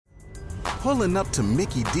Pulling up to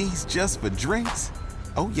Mickey D's just for drinks?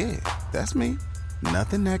 Oh yeah, that's me.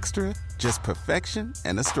 Nothing extra, just perfection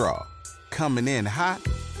and a straw. Coming in hot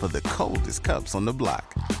for the coldest cups on the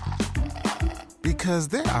block. Because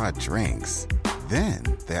there are drinks. Then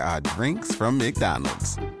there are drinks from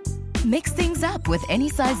McDonald's. Mix things up with any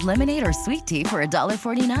size lemonade or sweet tea for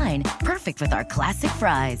 $1.49. Perfect with our classic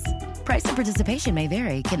fries. Price and participation may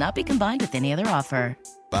vary. Cannot be combined with any other offer.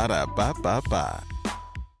 Ba-da-ba-ba-ba.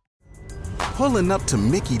 Pulling up to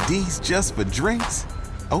Mickey D's just for drinks?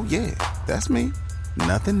 Oh yeah, that's me.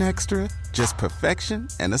 Nothing extra, just perfection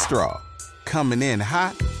and a straw. Coming in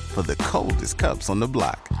hot for the coldest cups on the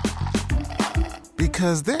block.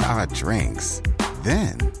 Because there are drinks.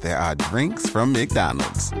 Then there are drinks from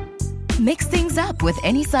McDonald's. Mix things up with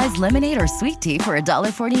any size lemonade or sweet tea for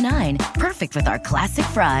 $1.49. Perfect with our classic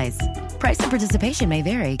fries. Price and participation may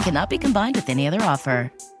vary. Cannot be combined with any other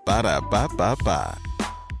offer. Ba-da-ba-ba-ba.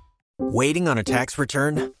 Waiting on a tax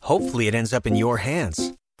return? Hopefully it ends up in your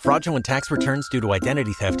hands. Fraudulent tax returns due to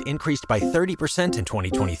identity theft increased by 30% in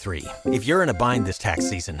 2023. If you're in a bind this tax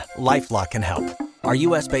season, LifeLock can help. Our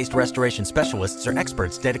U.S.-based restoration specialists are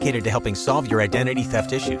experts dedicated to helping solve your identity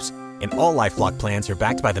theft issues. And all LifeLock plans are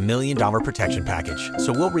backed by the $1 Million Protection Package.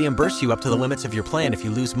 So we'll reimburse you up to the limits of your plan if you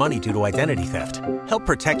lose money due to identity theft. Help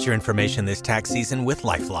protect your information this tax season with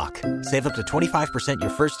LifeLock. Save up to 25% your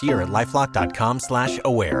first year at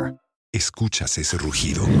LifeLock.com/aware. ¿Escuchas ese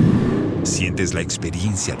rugido? ¿Sientes la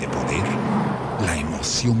experiencia de poder? ¿La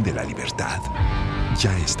emoción de la libertad?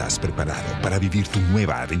 Ya estás preparado para vivir tu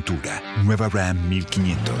nueva aventura. Nueva Ram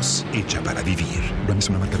 1500, hecha para vivir. Ram es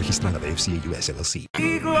una marca registrada de FCA US LLC.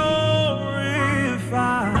 Be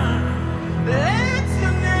glorified. Let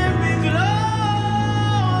your name be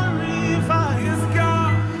glorified. Yes,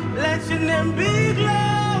 God. Let your name be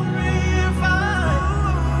glorified.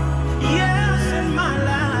 Yes, in my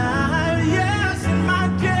life. Yes, in my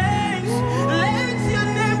days. Let your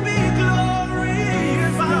name be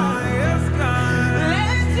glorified. Yes, God.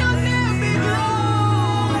 Let your name be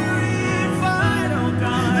glorified. Oh,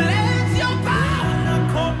 God. Let your power.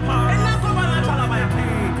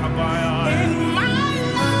 In my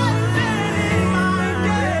life and in my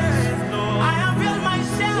days, I have built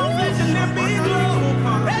myself. Let your name be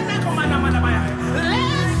glorified. Let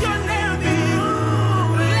your name be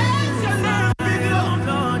glorified.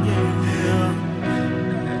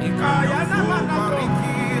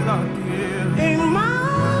 In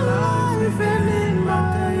my life and in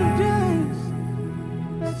my days,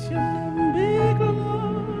 let your name be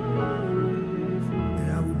glorified.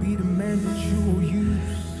 And I will be the man that you will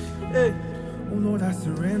use. Hey. Oh Lord, I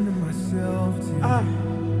surrender myself to you.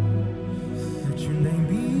 Let your name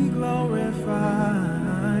be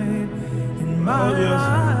glorified in my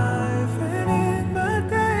life and in my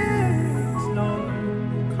days, Lord.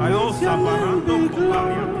 Let your name be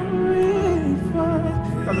glorified.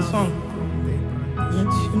 Got the song.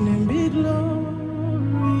 Let your name be glorified.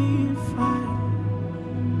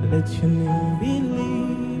 Let your name be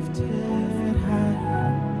lifted high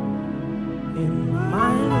in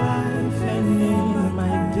my life and in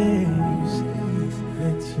my days.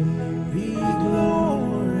 Let your name be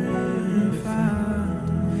glorified.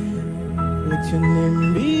 Let your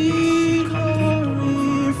name be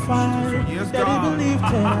glorified. Let it be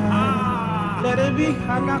lifted high. Let it be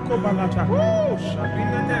Hanakobalata.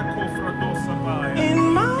 In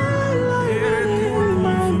my life and in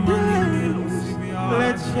my days.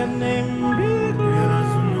 Let your name be glorified.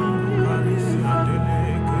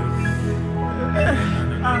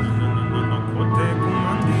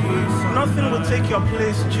 Nothing will take your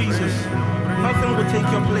place, Jesus. Nothing will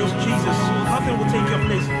take your place, Jesus. Nothing will take your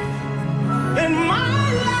place. In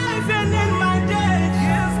my life and in my days,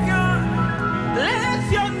 yes, God,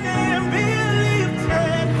 let your name be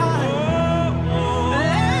lifted high.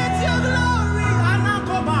 Let your glory,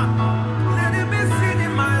 Anakoba, let it be seen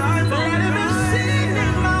in my life. Let it be seen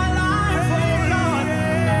in my life, oh Lord.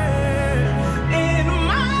 In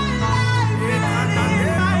my life and in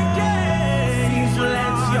my days,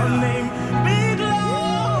 let your name be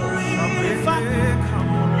glorified.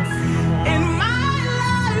 In my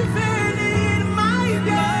life and in my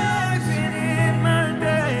days,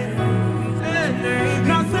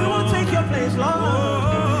 nothing will take your place,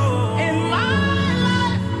 Lord. In my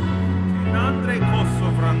life,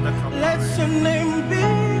 let your name be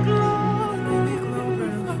glorified.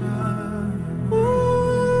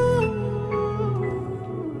 Ooh.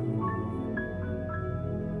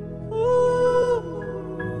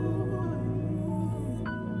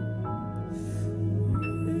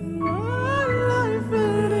 In my life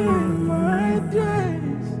and in my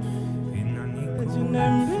days, let your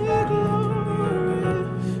name be glorified.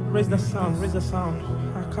 Raise the sound, raise the sound.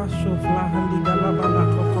 Akasho flahandi galabala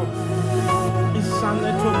toko.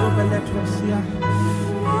 Isane toko beletosia.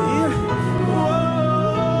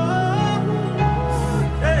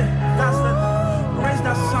 Hey, that's the. Raise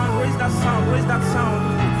that sound, raise that sound, raise that sound.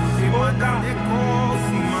 Oh God.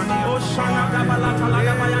 Oh Shana Gabalata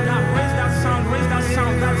Lagabayada. Raise that sound, raise that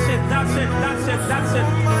sound. That's it, that's it, that's it, that's it.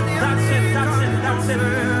 That's it, that's it, that's it.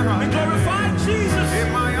 We glorify Jesus.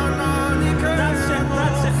 That's it,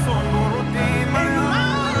 that's it. In my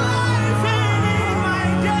life and in my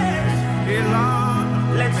days,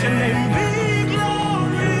 let your name be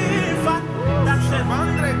glorified. That's it.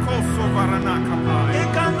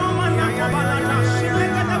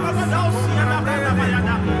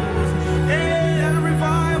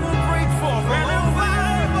 Revival, great for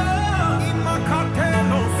revival in my cartel.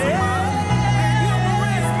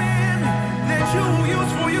 That you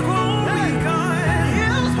use for your glory, God.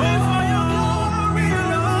 Use me for your glory,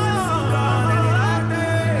 God. In our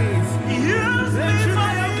days, use me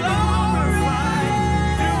for your glory.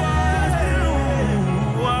 Do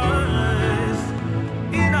us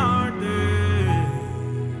in our days.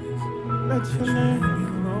 Let your name be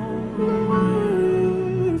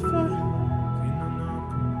glorified.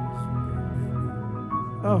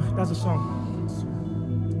 Oh, that's a song.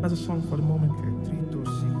 That's a song for the moment.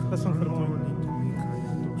 That's a song for the moment.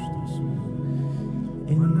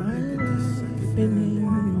 In my life and in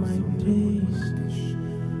my days,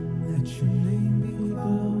 let your name be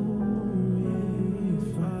glorified.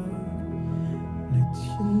 Let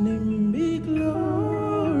your name be glorified.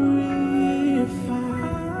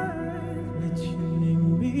 Let your name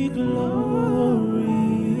be glorified.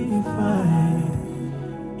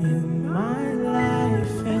 In my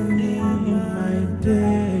life and in my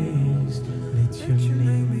days, let your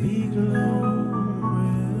name be glorified.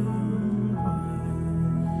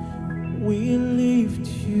 We lift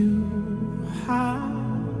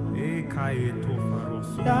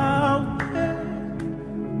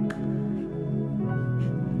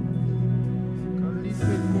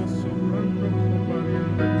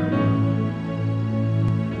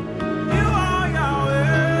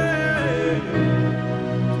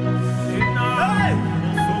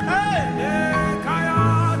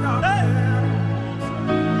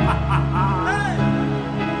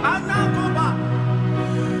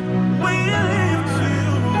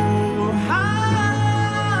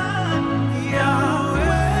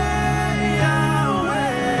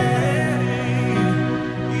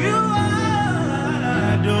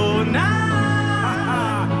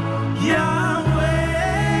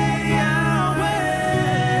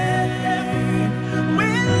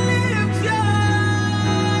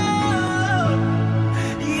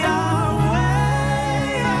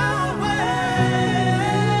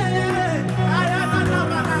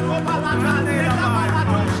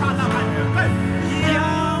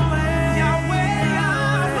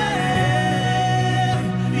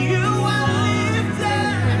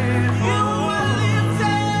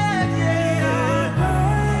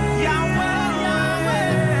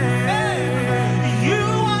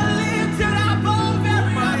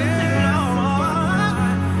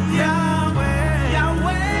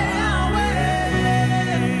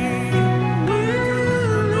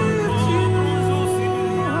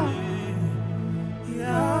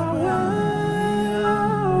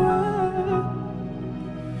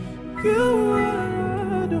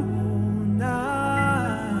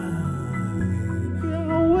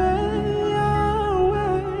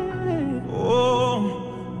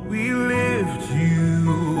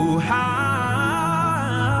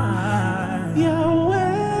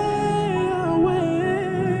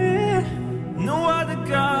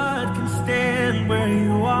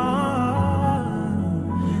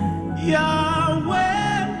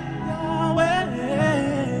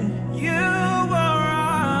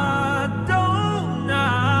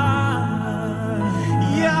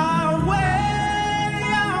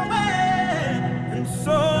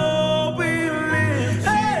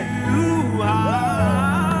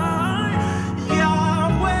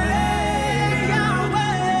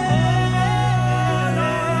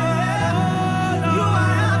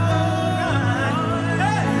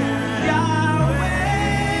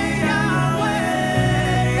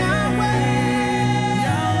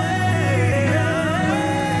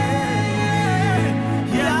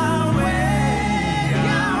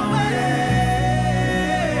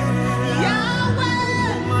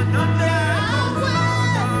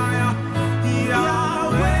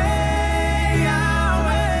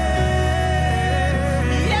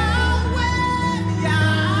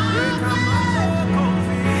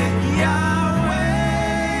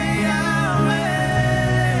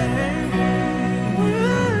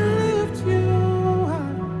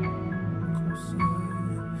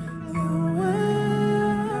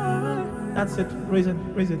That's it. Raise it.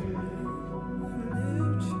 Raise it.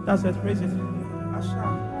 That's it. Raise it.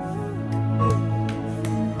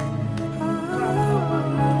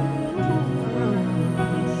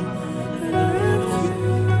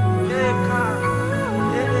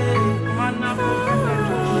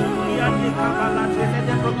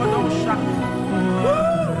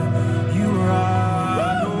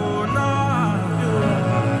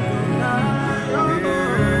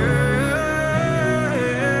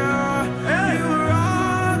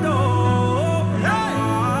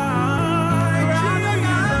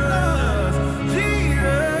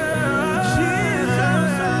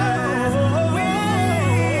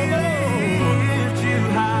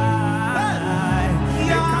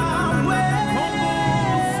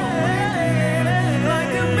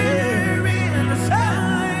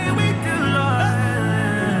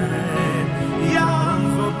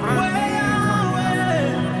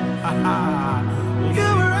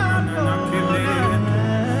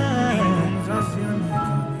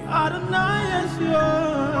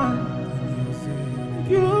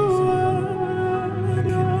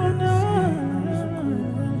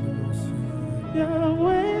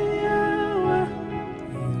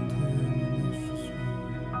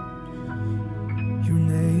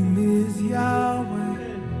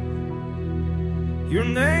 Your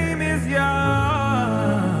name is Yahweh.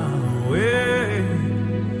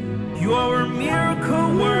 You are a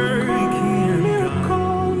miracle working.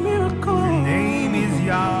 Miracle. Your name is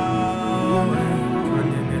Yahweh.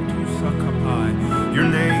 Your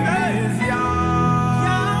name is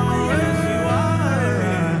Yahweh.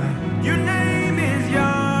 Your name is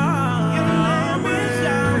Yahweh.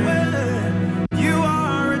 You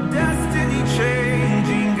are a destiny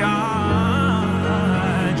changing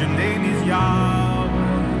God. Your name is Yahweh.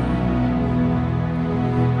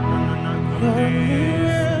 Your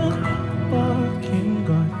miracle-working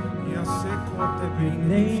God. Your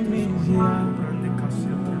name is Yahweh.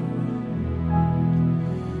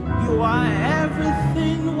 You are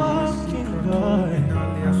everything walking God.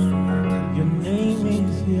 Your name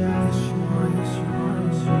is Yahweh.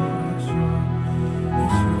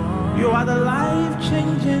 You are the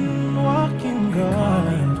life-changing walking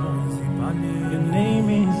God. Your name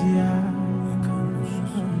is Yahweh.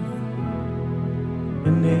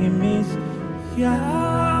 Your name is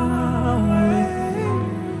Yahweh.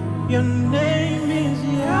 Your name is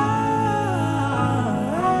Yahweh.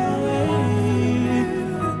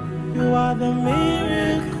 You are the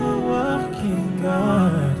miracle working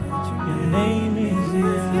God. Your name is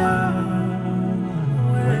Yahweh.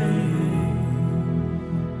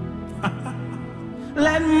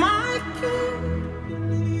 Let my King be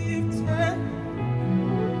lifted.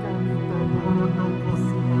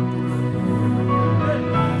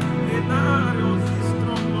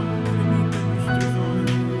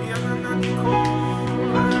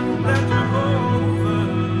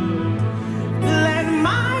 Let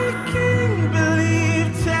my King be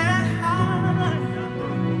lifted high.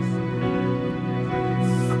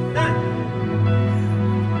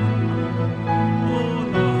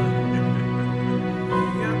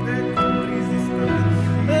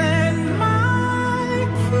 Let my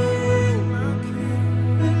King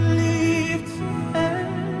be lifted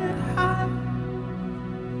high.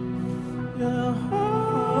 Your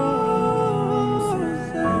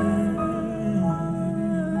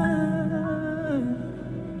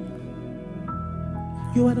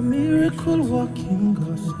You are the miracle walking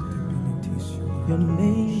God. Your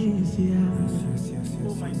name is Yahweh.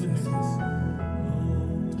 Oh my goodness.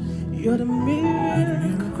 You're the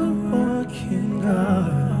miracle walking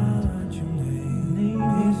God. Your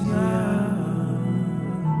name is Yahweh.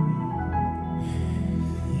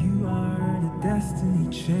 You are the destiny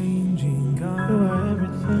changing God. You are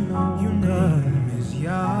everything, oh Your God. name is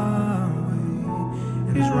Yahweh.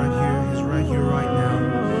 And He's right here right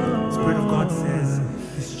now. The Spirit of God says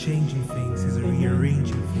He's changing things, He's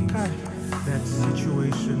rearranging things. That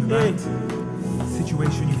situation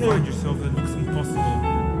you find yourself that looks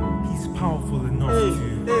impossible, He's powerful enough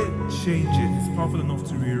to change it. He's powerful enough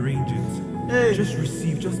to rearrange it. Just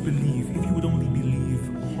receive, just believe. If you would only believe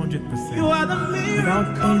 100%, You are the without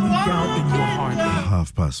any doubt in your heart.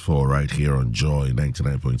 4:30 right here on Joy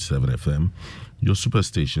 99.7 FM, your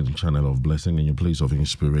superstation channel of blessing and your place of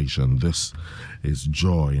inspiration. This is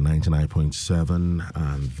Joy 99.7,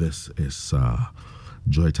 and this is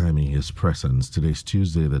Joy Time in His Presence. Today's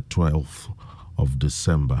Tuesday, the 12th of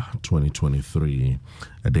December 2023,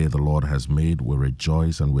 a day the Lord has made. We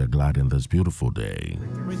rejoice and we're glad in this beautiful day.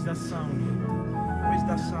 Raise that sound. Raise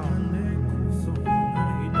that sound.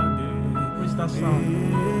 Raise that sound.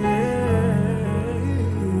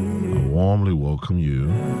 I warmly welcome you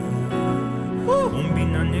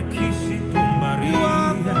Combinane kisi tumbari.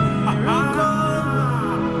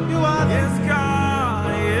 You are yes,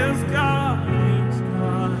 God, yes, God, yes,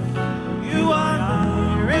 God. You are the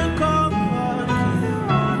miracle working.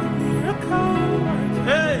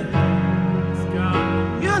 Hey, yes, God.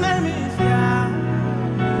 Your name is Yahweh.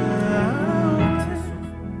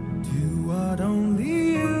 Do what only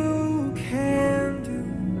you can do.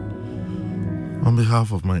 On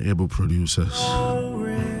behalf of my able producers,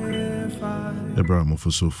 Abraham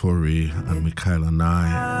Ofusofori and Michaela Nye,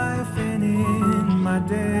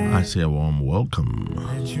 I say a warm welcome.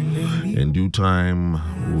 In due time,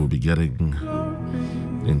 we'll be getting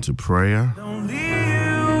into prayer,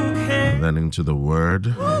 and then into the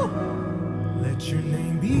Word. We'll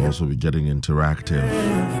also be getting interactive.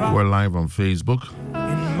 We're live on Facebook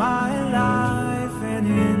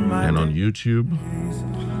and on YouTube.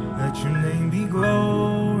 Let your name be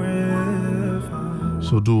glorified.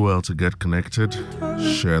 So do well to get connected.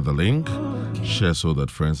 Share the link. Share so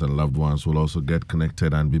that friends and loved ones will also get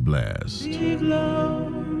connected and be blessed. Be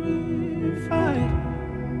glorified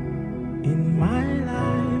in my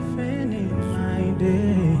life and in my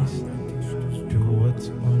days. Do what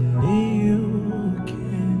only you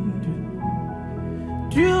can do.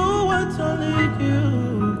 Do what only you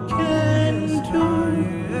can do.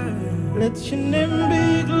 Let your name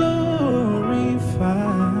be glorified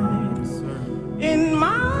in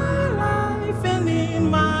my life and in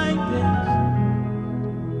my days.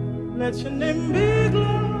 Let your name be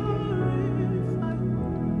glorified.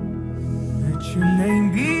 Let your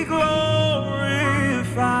name be glorified.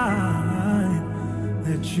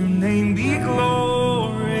 Let your name be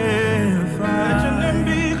glorified. Let your name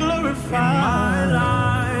be glorified in my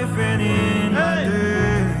life and in my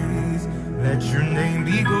days. Let your name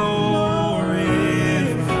be glorified.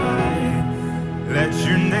 Let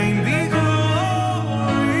your name be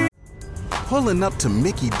glorified. Pulling up to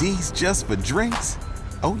Mickey D's just for drinks?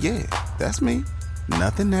 Oh yeah, that's me.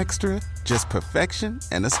 Nothing extra, just perfection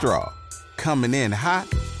and a straw. Coming in hot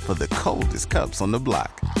for the coldest cups on the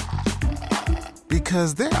block.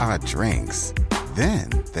 Because there are drinks. Then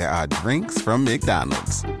there are drinks from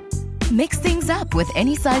McDonald's. Mix things up with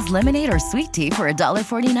any size lemonade or sweet tea for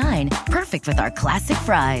 $1.49. Perfect with our classic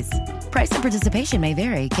fries. Price and participation may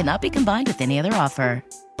vary. Cannot be combined with any other offer.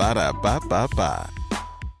 Ba-da-ba-ba-ba.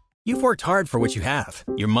 You've worked hard for what you have.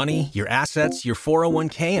 Your money, your assets, your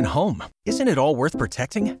 401k, and home. Isn't it all worth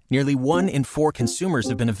protecting? Nearly 1 in 4 consumers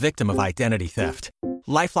have been a victim of identity theft.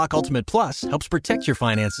 LifeLock Ultimate Plus helps protect your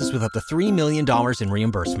finances with up to $3 million in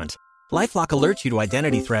reimbursement. LifeLock alerts you to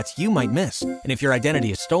identity threats you might miss. And if your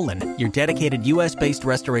identity is stolen, your dedicated U.S.-based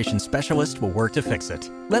restoration specialist will work to fix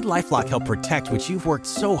it. Let LifeLock help protect what you've worked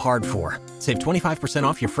so hard for. Save 25%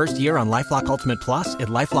 off your first year on LifeLock Ultimate Plus at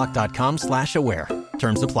LifeLock.com/aware.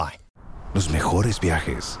 Terms apply. Los mejores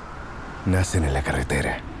viajes nacen en la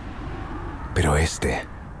carretera. Pero este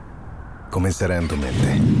comenzará en tu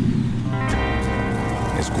mente.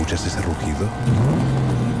 ¿Escuchas ese rugido?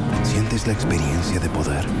 ¿Sientes la experiencia de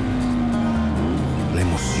poder? ¿La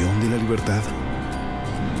emoción de la libertad?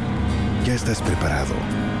 Ya estás preparado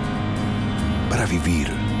para vivir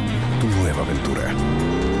tu nueva aventura.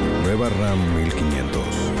 Nueva RAM 1500.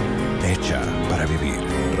 Hecha para vivir.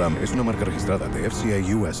 RAM es una marca registrada de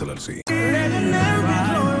FCI US LLC. Let your name be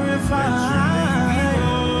glorified.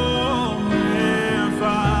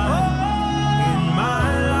 In my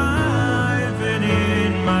life and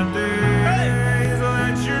in my days.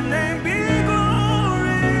 Let your name be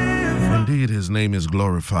glorified. Indeed, his name is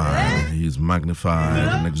glorified. He is magnified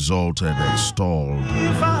and exalted, extolled,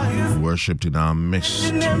 worshipped in our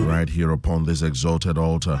midst, right here upon this exalted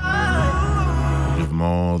altar. Give him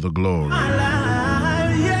all the glory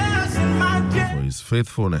for his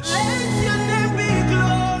faithfulness,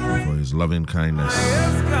 for his loving kindness.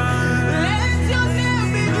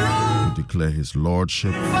 We declare his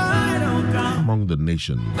lordship among the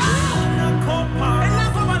nations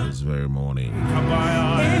this very morning.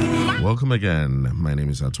 Welcome again. My name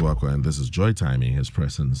is Atuakwa, and this is Joy Timing, His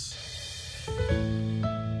Presence.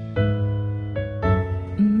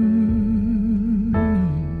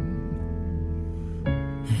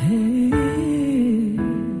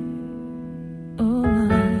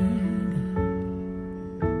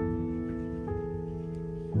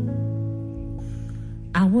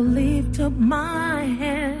 I will lift up my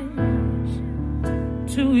hands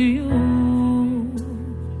to you.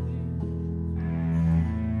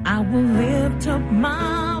 I will lift up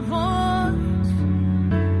my voice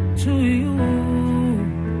to you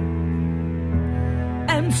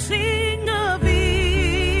and sing a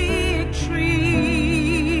victory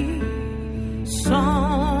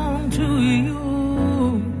song to you.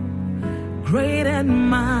 Great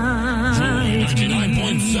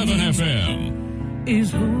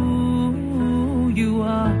is who you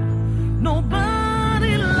are.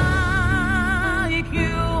 Nobody like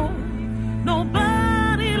you.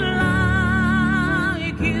 Nobody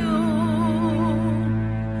like you.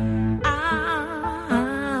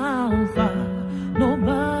 Alpha,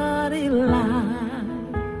 nobody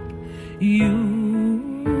like you.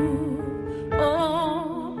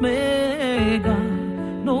 Omega,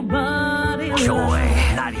 nobody like Joy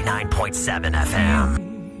 99.7 FM.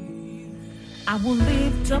 I will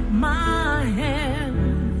lift up my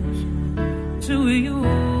hands to you,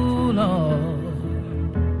 Lord.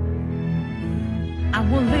 I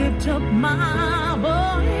will lift up my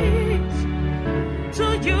voice to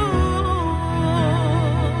you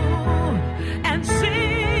and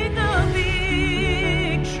sing a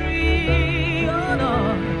victory, oh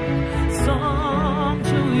Lord, song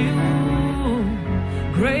to you,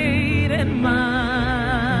 great and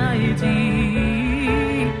mighty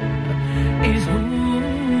is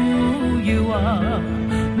who you are.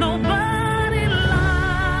 Nobody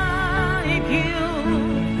like you.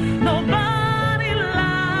 Nobody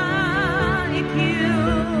like you.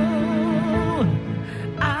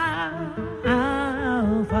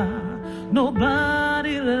 Alpha.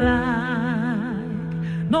 Nobody like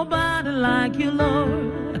you,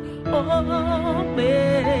 Lord.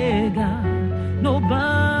 Omega.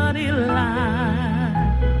 Nobody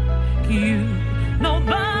like you.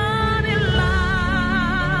 Nobody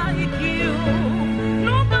like you.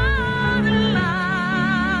 Nobody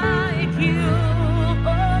like you.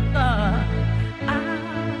 Oh God.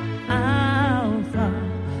 Alpha.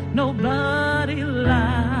 Nobody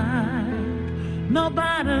like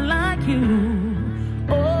you.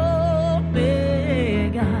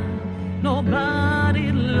 Omega.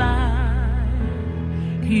 Nobody like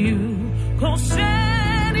you.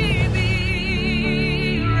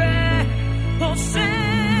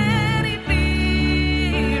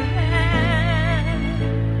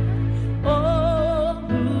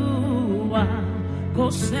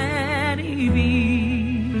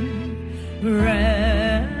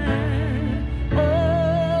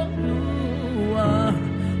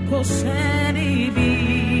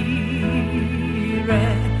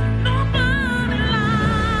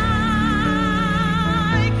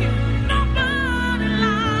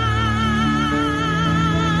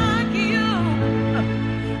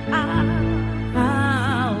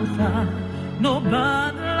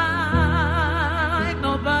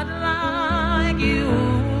 Nobody like you.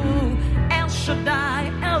 El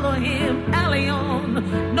Shaddai, Elohim,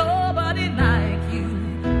 Elion. Nobody like you.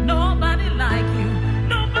 Nobody like you.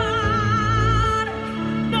 Nobody.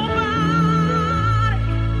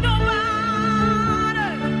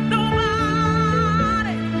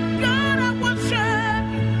 God, I worship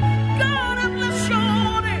you. God, I bless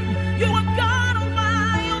your name. You are God all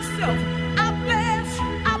by yourself. I bless you.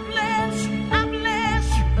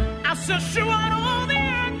 I search you out all the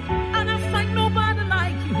earth, and I find nobody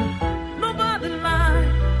like you. Nobody like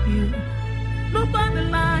you. Nobody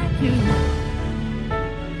like you.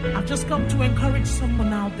 I've just come to encourage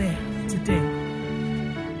someone out there today.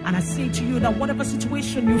 And I say to you that whatever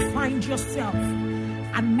situation you find yourself,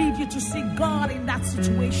 I need you to see God in that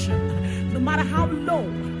situation. No matter how low,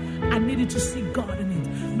 I need you to see God in it.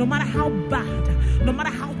 No matter how bad, no matter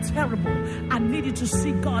how terrible, I need you to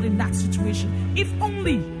see God in that situation. If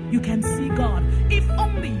only you can see God. If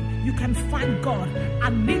only you can find God. I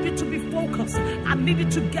need you to be focused. I need you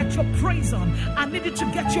to get your praise on. I need you to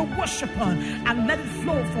get your worship on. And let it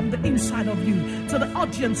flow from the inside of you to the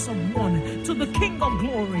audience of one, to the King of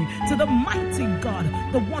glory, to the mighty God,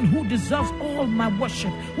 the one who deserves all my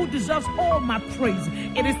worship, who deserves all my praise.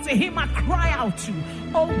 It is to him I cry out to.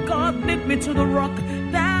 Oh God, lead me to the rock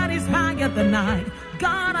that is higher than I.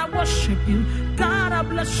 God, I worship you. God, I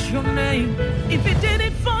bless your name. If he did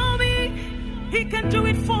it for me, he can do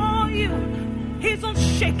it for you. He's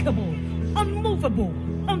unshakable, unmovable,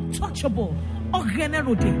 untouchable,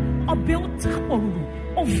 ungenerode, unbuilt-up,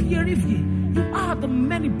 you are the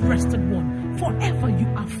many-breasted one. Forever you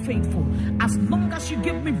are faithful. As long as you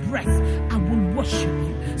give me breath, I will worship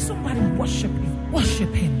you. Somebody worship him.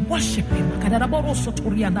 Worship him. Worship him.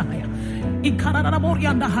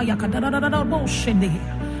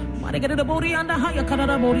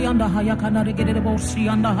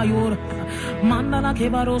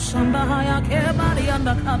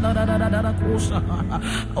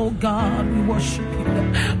 Oh God, we worship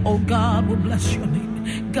you. Oh God, we bless your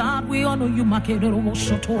name. God, we honor you.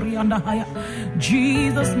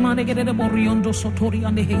 Jesus,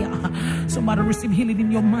 somebody receive healing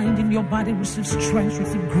in your mind, in your body, receive strength,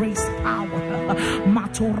 receive grace, power.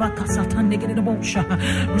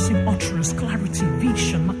 Receive utterance, clarity,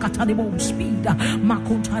 vision, speed.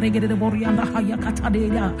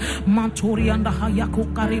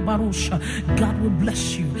 God will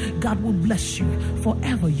bless you. God will bless you.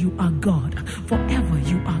 Forever you are God. Forever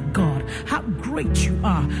you are God. How great you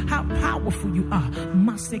are. How powerful you are.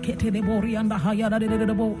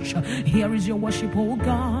 Here is your worship, oh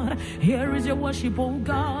God. Here is your worship, oh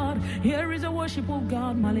God. Here is your worship, oh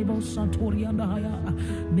God. Hallelujah,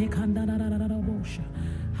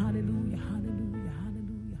 hallelujah,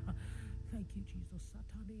 hallelujah. Thank you, Jesus.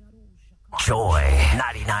 Joy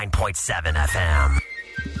 99.7 FM.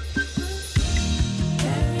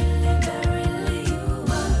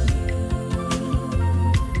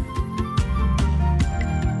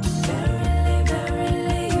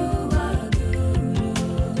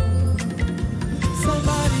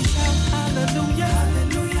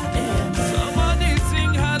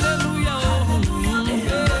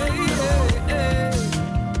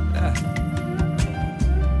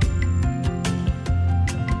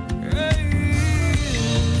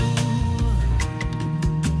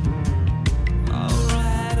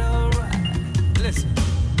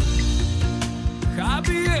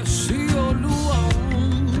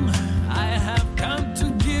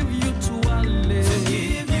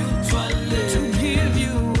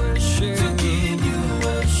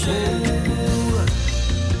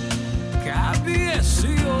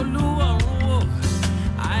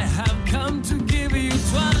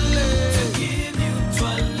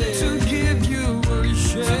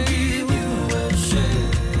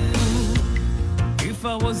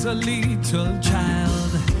 A little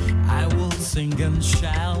child, I will sing and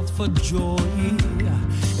shout for joy.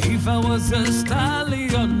 If I was a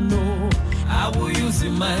stallion, no, I will use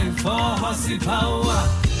my four-horsey power.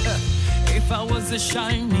 If I was a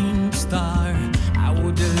shining star, I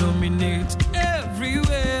would illuminate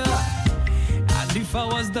everywhere. And if I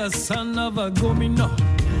was the son of a gomino,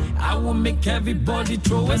 I would make everybody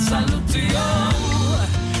throw a salute to you.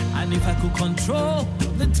 And if I could control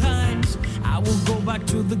the times, I will go back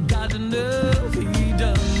to the Garden of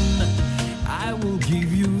Eden. I will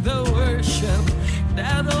give you the worship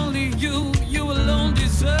that only you alone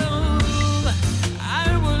deserve.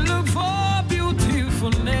 I will look for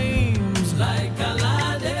beautiful names like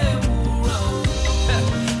Aladewuro.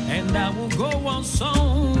 And I will go on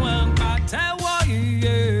song and Patewa,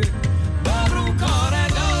 yeah. Baruch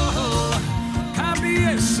Oredo,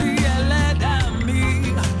 Kabiesi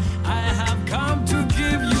Eledami. I have come to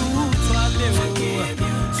give you.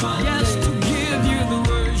 Yes, to give you the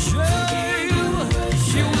worship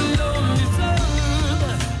you alone deserve.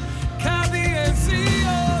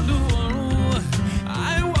 I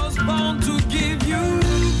was born to give you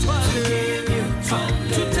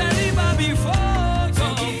to deliver before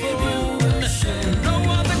no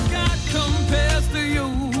other God compares to you.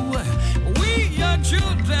 We, your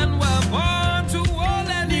children, were born to all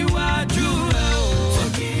and you are children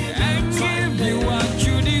and give you what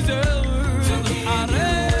you deserve.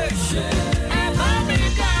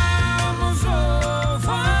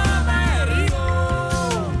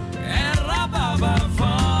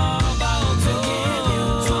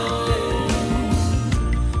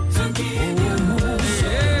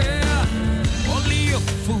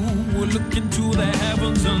 Look into the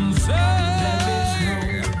heavens and say, there is no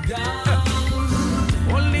God.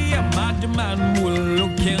 Only a madman will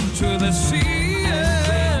look into the sea.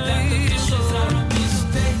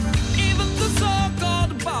 Even the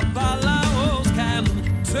so-called Babalaos can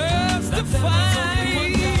testify.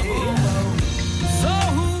 So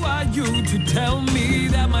who are you to tell me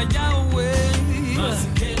that my Yahweh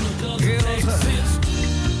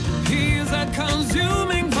He is a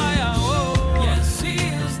consuming fire?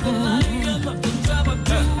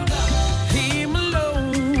 Him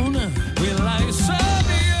alone will I serve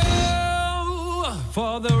you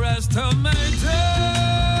for the rest of my days.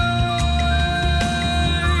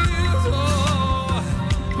 Oh,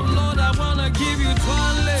 Lord, I want to give you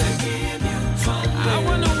twirl. I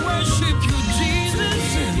want to worship you, Jesus.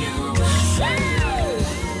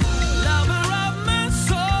 Lover of my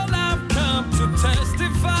soul, I've come to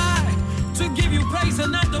testify, to give you praise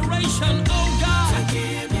and adoration, oh God.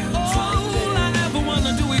 All I ever want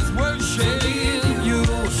to do is worship you.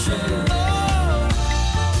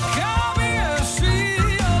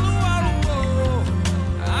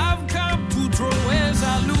 I've come to throw a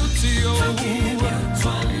salute to you.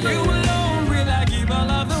 You alone will I give all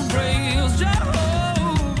of the praise,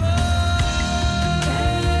 Jehovah.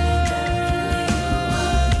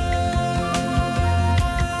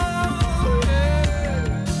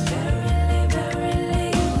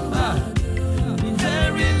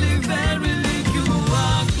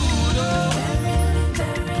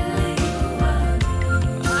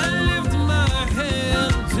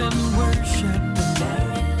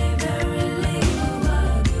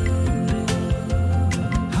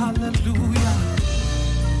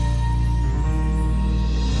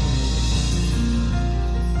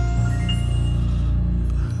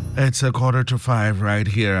 It's 4:45 right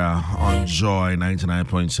here on Joy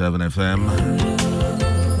 99.7 FM.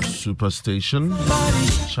 Superstation,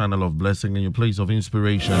 channel of blessing in your place of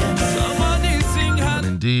inspiration. And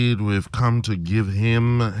indeed, we've come to give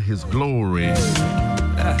him his glory.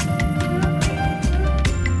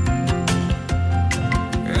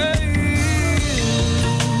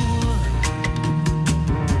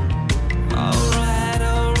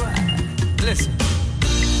 Listen.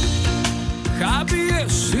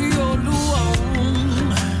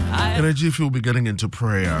 Energy, if you'll be getting into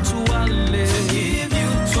prayer. Still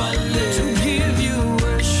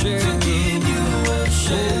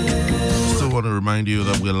want to remind you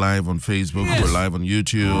that we're live on Facebook, we're live on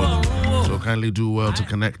YouTube. So kindly do well to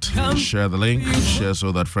connect, share the link, share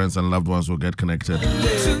so that friends and loved ones will get connected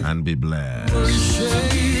and be blessed.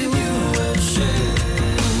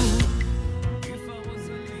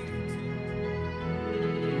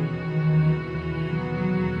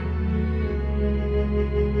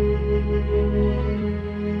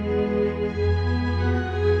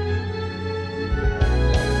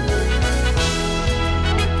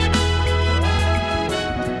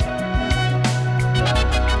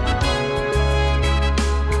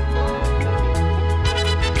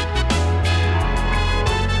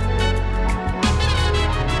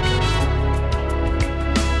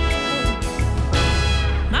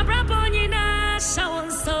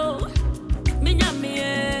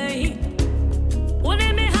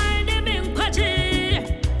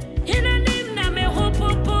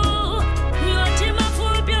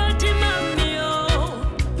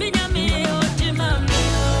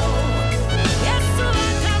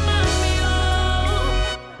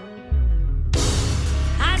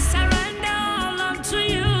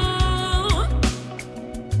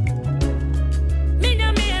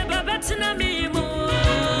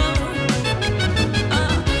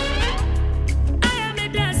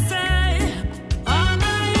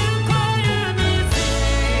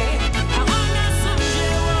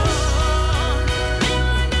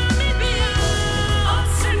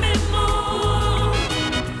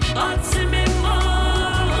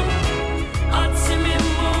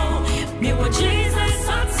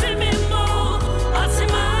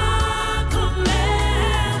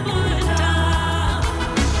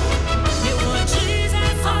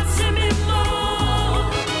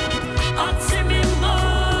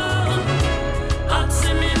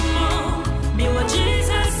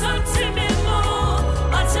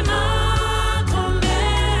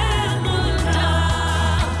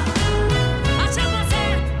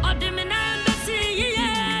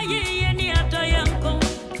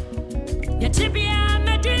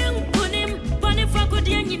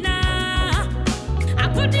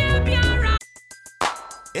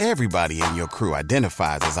 Everybody in your crew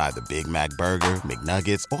identifies as either Big Mac Burger,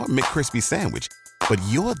 McNuggets, or McCrispy Sandwich. But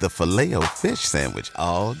you're the Filet-O-Fish Sandwich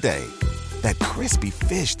all day. That crispy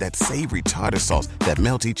fish, that savory tartar sauce, that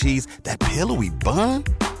melty cheese, that pillowy bun.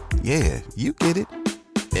 Yeah, you get it.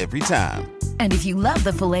 Every time. And if you love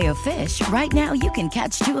the Filet-O-Fish, right now you can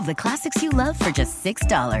catch two of the classics you love for just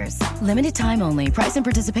 $6. Limited time only. Price and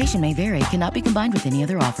participation may vary. Cannot be combined with any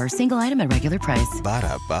other offer. Single item at regular price.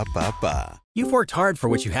 Ba-da-ba-ba-ba. You've worked hard for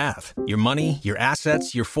what you have. Your money, your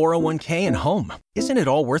assets, your 401k, and home. Isn't it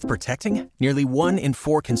all worth protecting? Nearly 1 in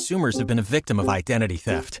 4 consumers have been a victim of identity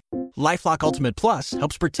theft. LifeLock Ultimate Plus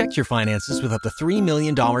helps protect your finances with up to $3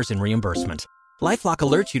 million in reimbursement. LifeLock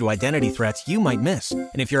alerts you to identity threats you might miss.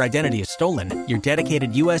 And if your identity is stolen, your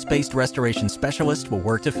dedicated U.S.-based restoration specialist will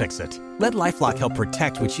work to fix it. Let LifeLock help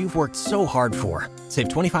protect what you've worked so hard for. Save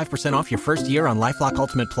 25% off your first year on LifeLock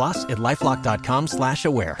Ultimate Plus at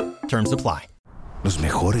LifeLock.com/aware. Terms apply. Los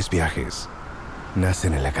mejores viajes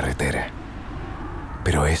nacen en la carretera.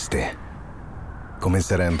 Pero este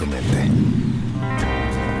comenzará en tu mente.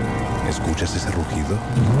 ¿Escuchas ese rugido?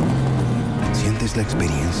 ¿Sientes la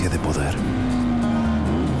experiencia de poder?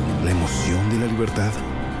 ¿La emoción de la libertad?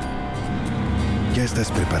 Ya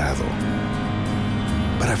estás preparado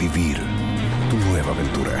para vivir tu nueva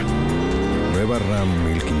aventura. Nueva RAM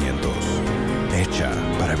 1500. Hecha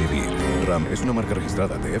para vivir. RAM es una marca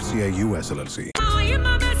registrada de FCI US LLC.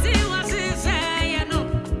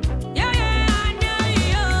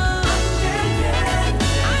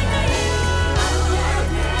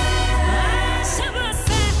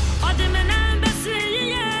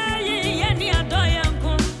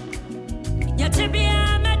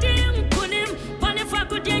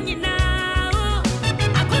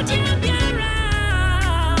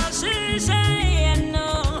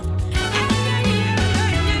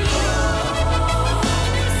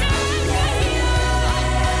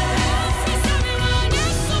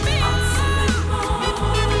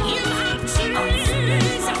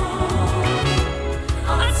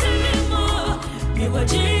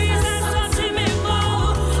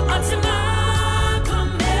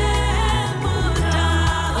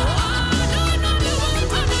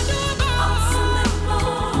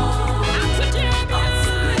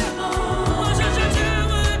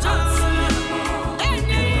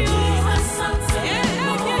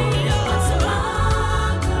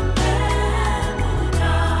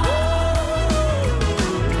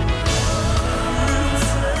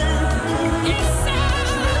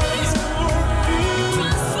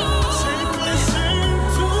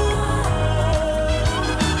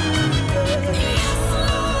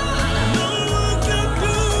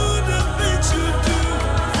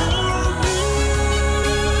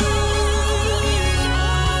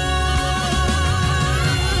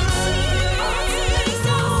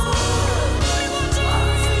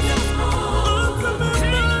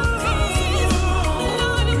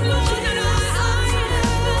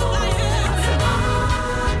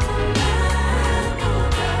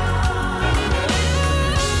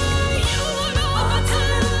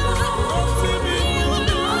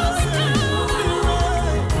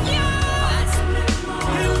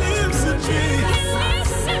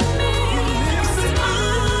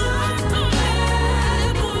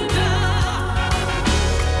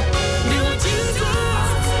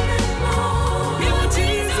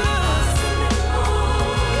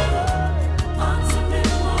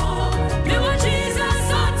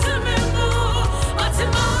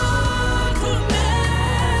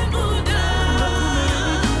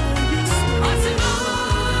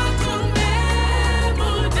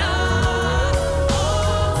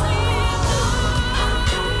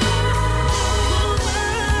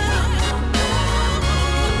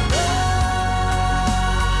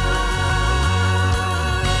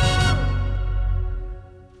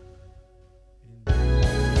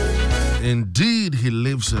 Indeed, he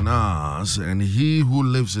lives in us, and he who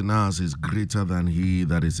lives in us is greater than he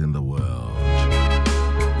that is in the world.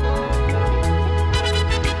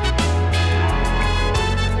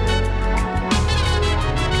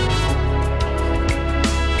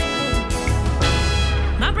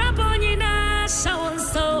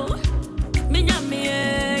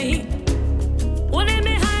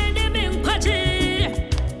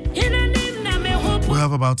 We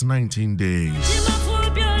have about 19 days.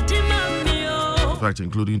 In fact,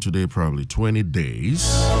 including today, probably 20 days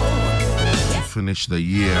to finish the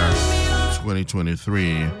year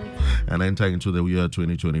 2023 and enter into the year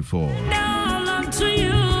 2024.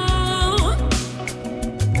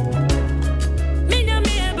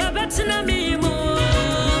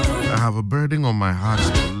 I have a burden on my heart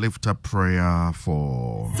to lift up prayer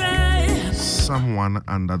for someone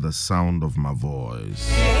under the sound of my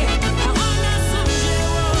voice.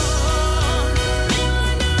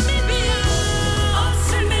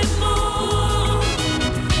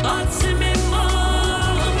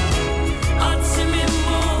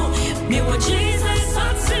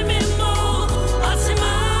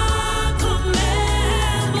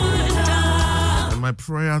 My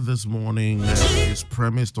prayer this morning is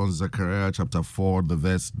premised on Zechariah chapter 4, the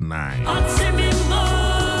verse 9.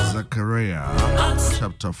 Zechariah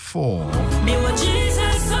chapter 4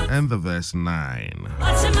 and the verse 9.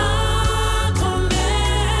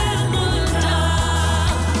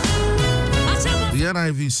 The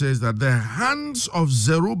NIV says that the hands of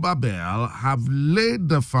Zerubbabel have laid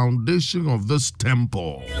the foundation of this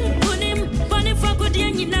temple.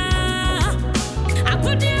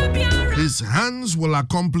 His hands will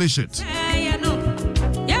accomplish it.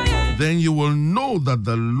 Then you will know that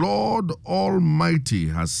the Lord Almighty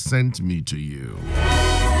has sent me to you.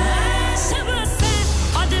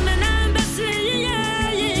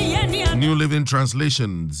 New Living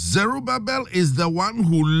Translation. Zerubbabel is the one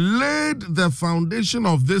who laid the foundation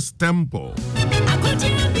of this temple,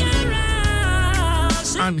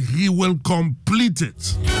 and he will complete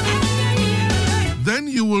it. Then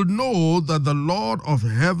you will know that the Lord of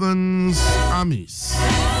heaven's armies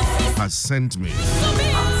has sent me.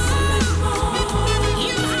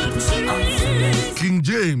 King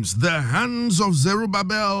James, the hands of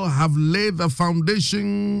Zerubbabel have laid the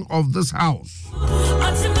foundation of this house.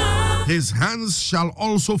 His hands shall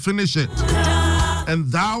also finish it.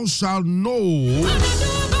 And thou shalt know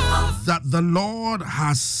that the Lord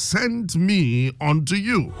has sent me unto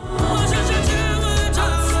you.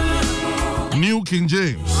 New King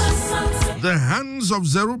James. The hands of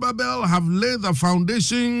Zerubbabel have laid the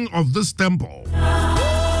foundation of this temple.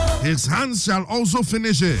 His hands shall also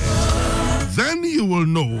finish it. Then you will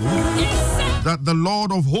know that the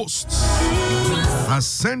Lord of hosts has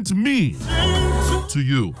sent me to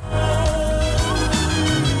you.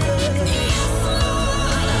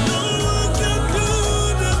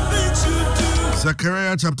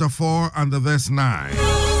 Zechariah chapter 4 and the verse 9.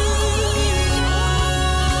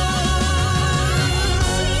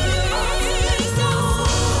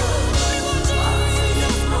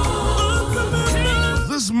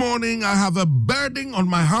 This morning I have a burden on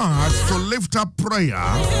my heart to lift up prayer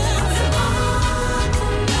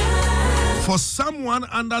for someone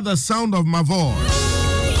under the sound of my voice.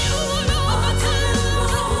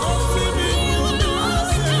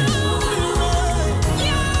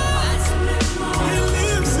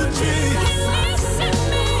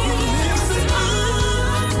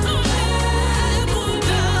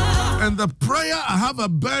 And the prayer I have a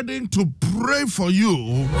burden to pray for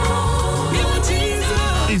you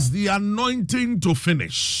is the anointing to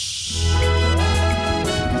finish.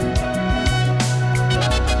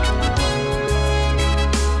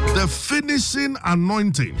 The finishing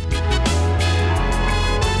anointing.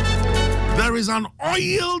 There is an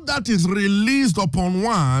oil that is released upon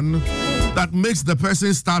one that makes the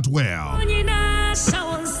person start well.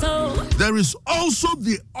 There is also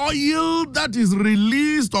the oil that is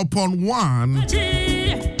released upon one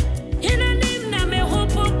to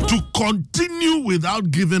continue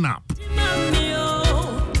without giving up.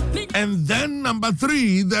 And then number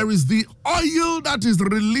 3, there is the oil that is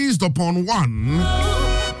released upon one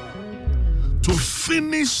to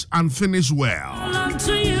finish and finish well.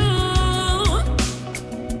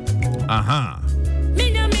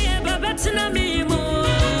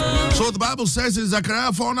 So the Bible says in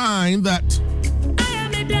Zechariah 4:9 that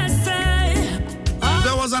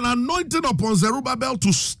there was an anointing upon Zerubbabel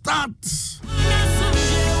to start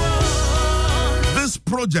this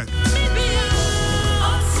project.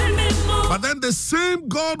 But then the same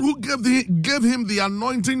God who gave him the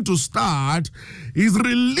anointing to start is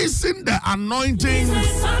releasing the anointing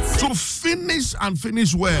to finish and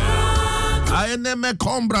finish well.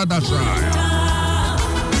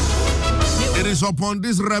 It is upon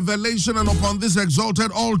this revelation and upon this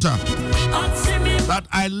exalted altar that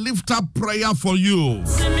I lift up prayer for you,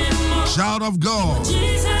 child of God,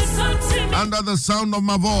 under the sound of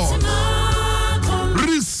my voice.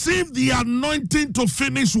 Receive the anointing to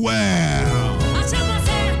finish well.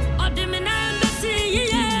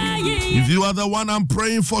 If you are the one I'm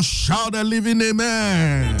praying for, shout a living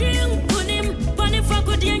amen.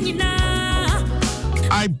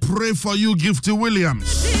 I pray for you, Gifty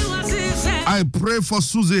Williams. I pray for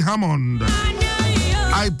Susie Hammond.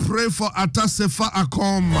 I pray for Atasefa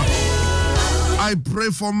Akom. I pray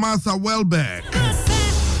for Martha Welbeck.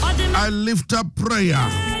 I lift up prayer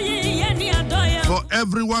for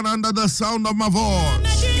everyone under the sound of my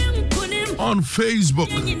voice, on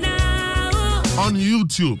Facebook, on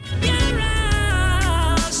YouTube,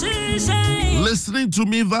 listening to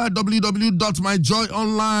me via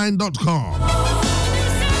www.myjoyonline.com,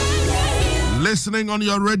 listening on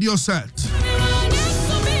your radio set,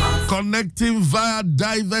 connecting via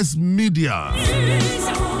diverse media.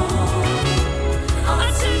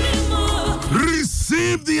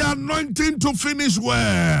 Receive the anointing to finish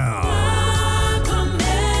well.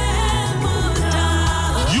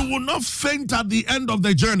 You will not faint at the end of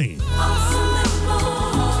the journey.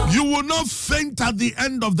 You will not faint at the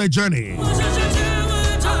end of the journey.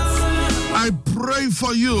 I pray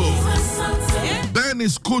for you,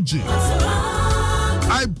 Benis Koji.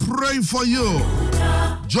 I pray for you,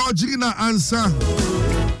 Georgina Ansa.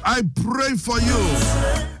 I pray for you,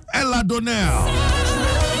 Ella Donnell.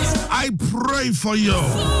 I pray for you,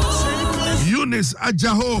 Eunice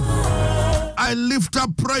Ajaho. I lift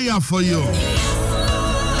up prayer for you.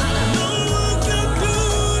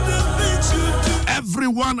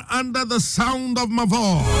 Everyone under the sound of my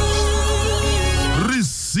voice,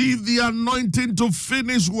 receive the anointing to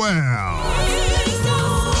finish well.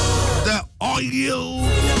 The oil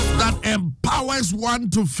that empowers one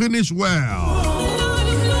to finish well.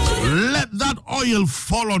 Let that oil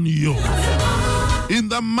fall on you. In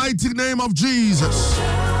the mighty name of Jesus,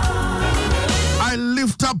 I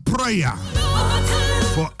lift up prayer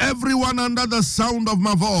for everyone under the sound of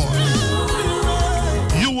my voice.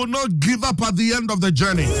 You will not give up at the end of the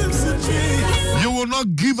journey. You will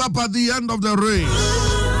not give up at the end of the race.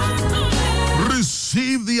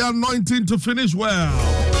 Receive the anointing to finish well.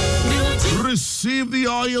 Receive the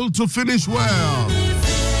oil to finish well.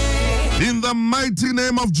 In the mighty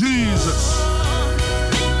name of Jesus.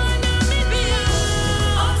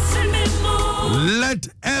 Let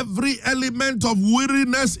every element of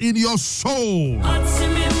weariness in your soul,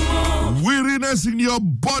 weariness in your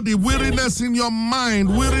body, weariness in your mind,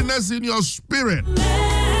 weariness in your spirit,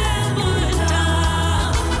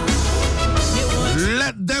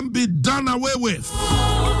 let them be done away with.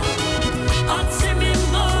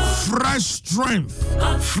 fresh strength,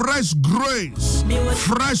 fresh grace,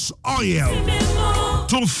 fresh oil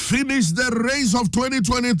to finish the race of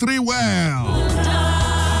 2023 well.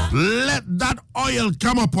 Let that oil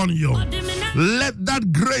come upon you. Let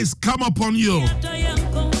that grace come upon you.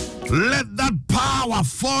 Let that power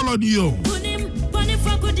fall on you.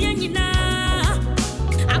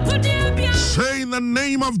 Say in the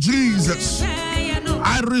name of Jesus,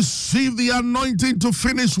 I receive the anointing to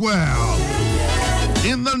finish well.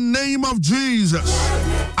 In the name of Jesus,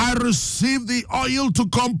 I receive the oil to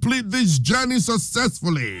complete this journey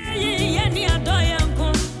successfully.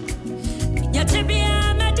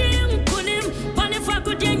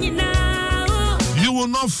 You will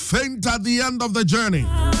not faint at the end of the journey.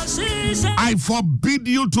 I forbid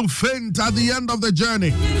you to faint at the end of the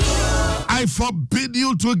journey. I forbid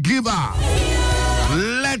you to give up.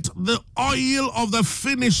 Let the oil of the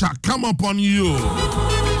finisher come upon you.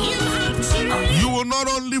 You will not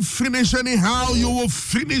only finish anyhow, you will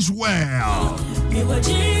finish well.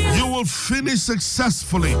 You will finish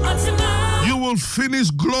successfully. You will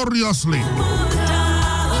finish gloriously.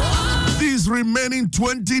 These remaining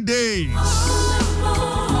 20 days,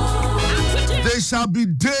 they shall be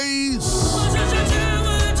days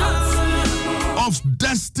of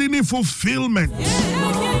destiny fulfillment.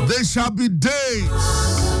 They shall be days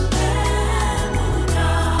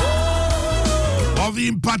of the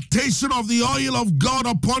impartation of the oil of God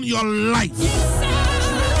upon your life.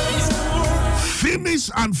 Finish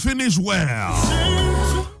and finish well.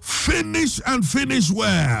 Finish and finish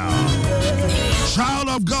well. Child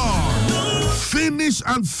of God, finish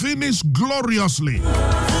and finish gloriously.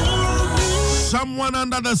 Someone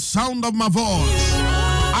under the sound of my voice,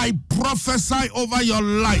 I prophesy over your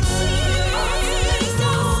life.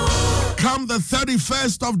 Come the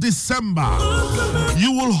 31st of December,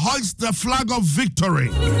 you will hoist the flag of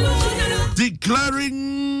victory,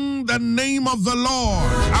 declaring the name of the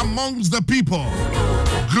Lord amongst the people,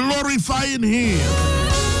 glorifying Him,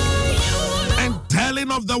 and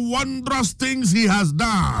telling of the wondrous things He has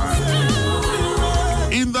done.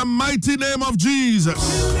 In the mighty name of Jesus.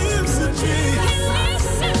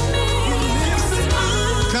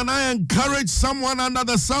 Can I encourage someone under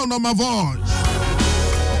the sound of my voice?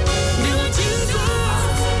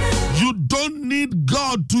 You don't need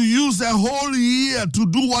God to use a whole year to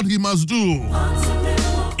do what He must do.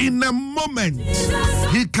 In a moment,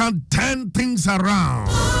 He can turn things around.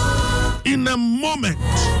 In a moment,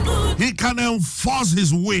 He can enforce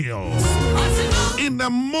His will. In a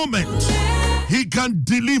moment, He can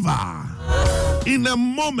deliver. In a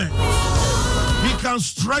moment, He can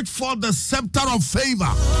stretch forth the scepter of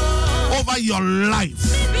favor over your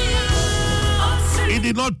life. It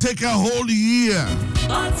did not take a whole year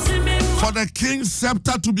for the king's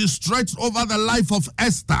scepter to be stretched over the life of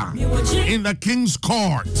Esther in the king's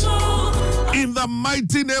court. In the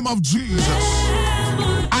mighty name of Jesus,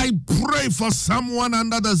 I pray for someone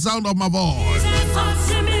under the sound of my voice.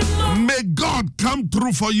 May God come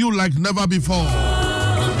through for you like never before.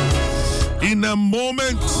 In a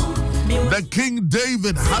moment, the King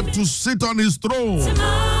David had to sit on his throne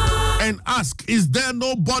and ask, is there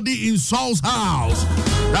nobody in Saul's house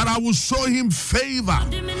that I will show him favor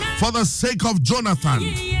for the sake of Jonathan?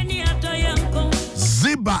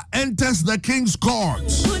 Ziba enters the king's court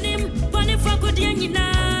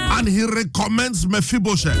and he recommends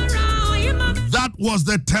Mephibosheth. That was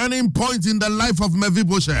the turning point in the life of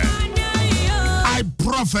Mephibosheth. I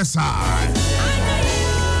prophesy,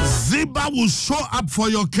 Ziba will show up for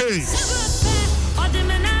your case,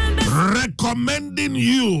 recommending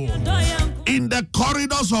you in the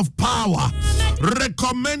corridors of power,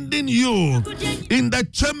 recommending you in the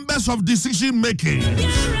chambers of decision making,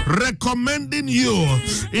 recommending you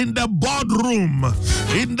in the boardroom,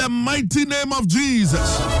 in the mighty name of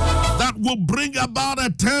Jesus, that will bring about a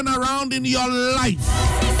turnaround in your life.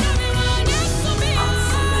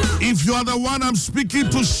 If you are the one I'm speaking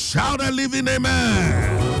to, shout a living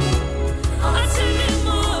amen.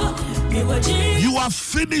 You are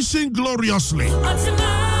finishing gloriously.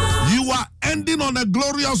 You are ending on a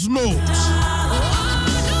glorious note.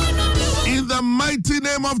 In the mighty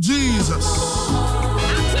name of Jesus.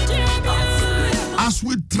 As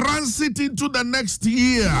we transit into the next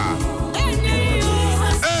year,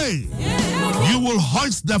 hey, you will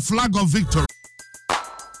hoist the flag of victory.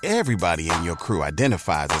 Everybody in your crew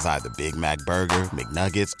identifies as either Big Mac Burger,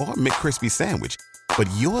 McNuggets, or McCrispy Sandwich. But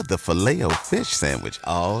you're the Filet-O-Fish Sandwich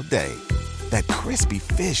all day. That crispy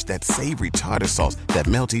fish, that savory tartar sauce, that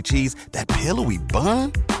melty cheese, that pillowy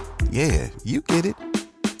bun. Yeah, you get it.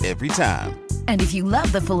 every time. And if you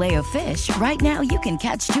love the Filet-O-Fish, right now you can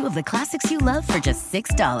catch 2 of the classics you love for just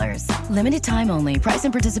 $6. Limited time only. Price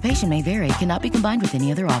and participation may vary. Cannot be combined with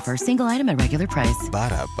any other offer. Single item at regular price.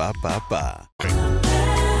 Ba-da-ba-ba-ba.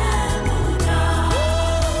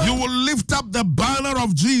 You will lift up the banner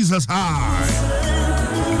of Jesus high.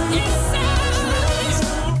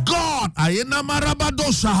 God,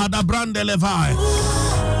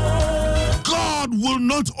 God will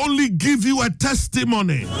not only give you a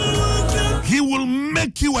testimony, He will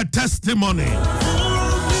make you a testimony.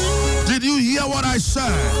 Did you hear what I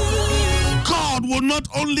said? God will not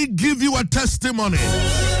only give you a testimony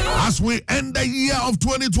as we end the year of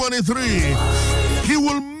 2023, He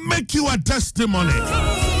will make you a testimony.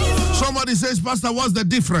 Somebody says, Pastor, what's the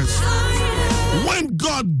difference? When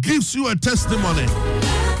God gives you a testimony,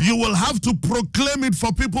 you will have to proclaim it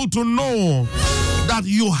for people to know that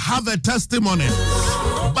you have a testimony.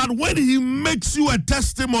 But when He makes you a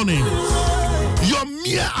testimony, your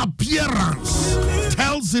mere appearance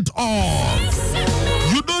tells it all.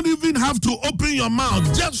 You don't even have to open your mouth.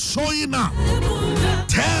 Just showing up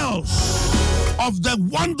tells of the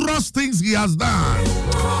wondrous things He has done.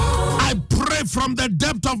 I pray from the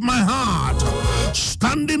depth of my heart,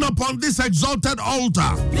 standing upon this exalted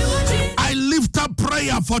altar, I lift up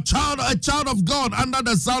prayer for a child of God under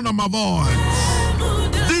the sound of my voice.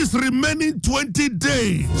 These remaining 20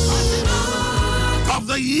 days of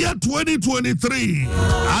the year 2023,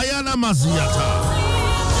 Ayana Maziata,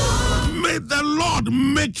 may the Lord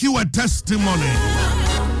make you a testimony.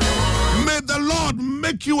 May the Lord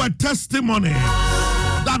make you a testimony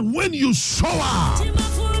that when you show up,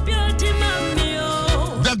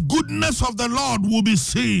 the goodness of the Lord will be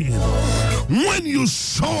seen. When you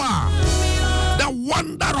show up, the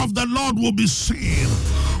wonder of the Lord will be seen.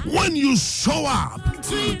 When you show up,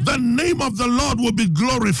 the name of the Lord will be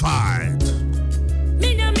glorified.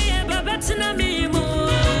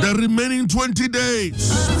 The remaining 20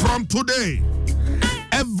 days from today,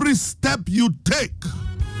 every step you take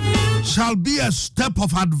shall be a step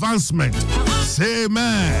of advancement. Say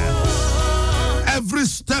amen. Every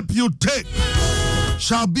step you take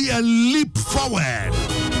shall be a leap forward.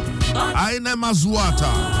 Aina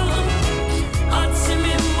Mazuata.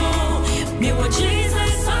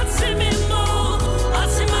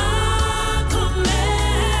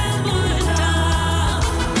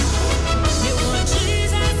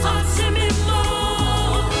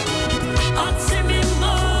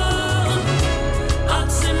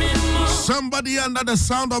 Somebody under the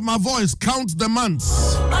sound of my voice, count the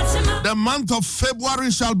months. The month of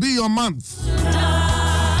February shall be your month.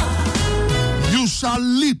 You shall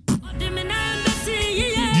leap.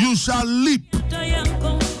 You shall leap.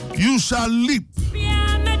 You shall leap.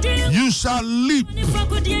 You shall leap.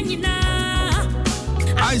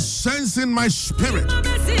 I sense in my spirit,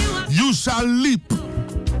 you shall leap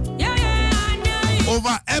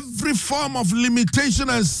over every form of limitation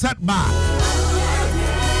and setback.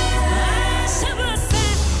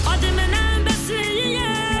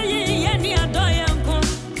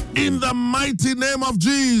 In the mighty name of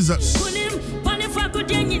Jesus.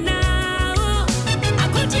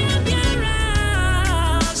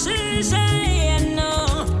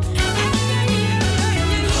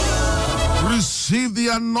 Receive the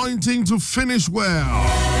anointing to finish well.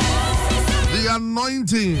 The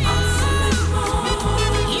anointing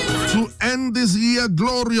to end this year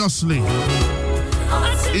gloriously.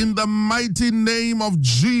 In the mighty name of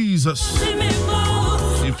Jesus.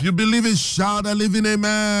 If you believe it, shout a living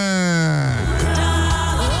amen.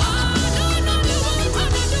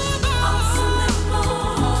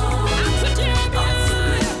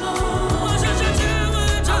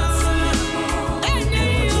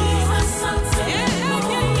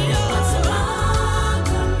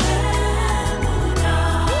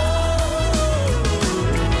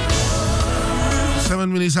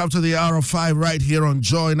 Minutes after the hour of 5 right here on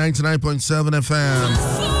Joy 99.7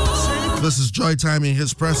 FM. This is Joy Time in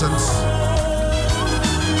His presence.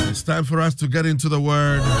 It's time for us to get into the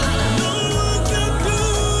Word.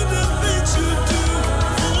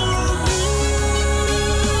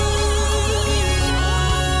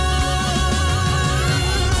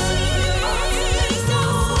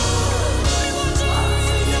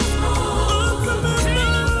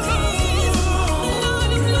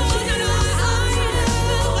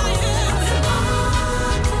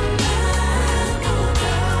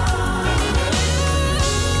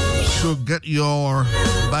 Get your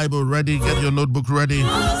Bible ready, get your notebook ready,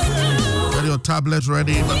 get your tablet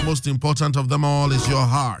ready, but most important of them all is your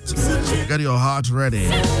heart. Get your heart ready.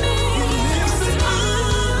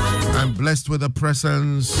 I'm blessed with the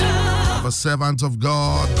presence of a servant of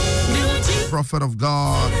God, prophet of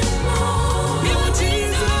God,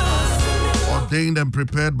 ordained and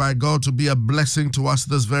prepared by God to be a blessing to us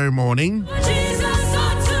this very morning.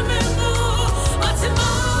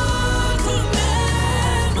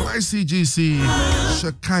 ICGC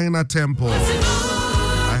Shekinah Temple.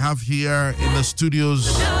 I have here in the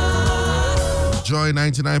studios Joy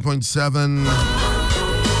 99.7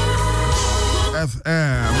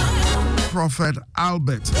 FM Prophet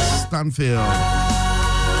Albert Stanfield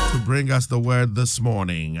to bring us the word this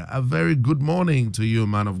morning. A very good morning to you,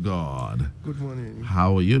 man of God. Good morning.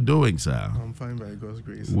 How are you doing, sir? I'm fine by God's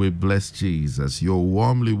grace. We bless Jesus. You're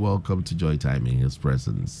warmly welcome to Joy Time in His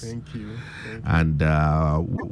presence. Thank you. And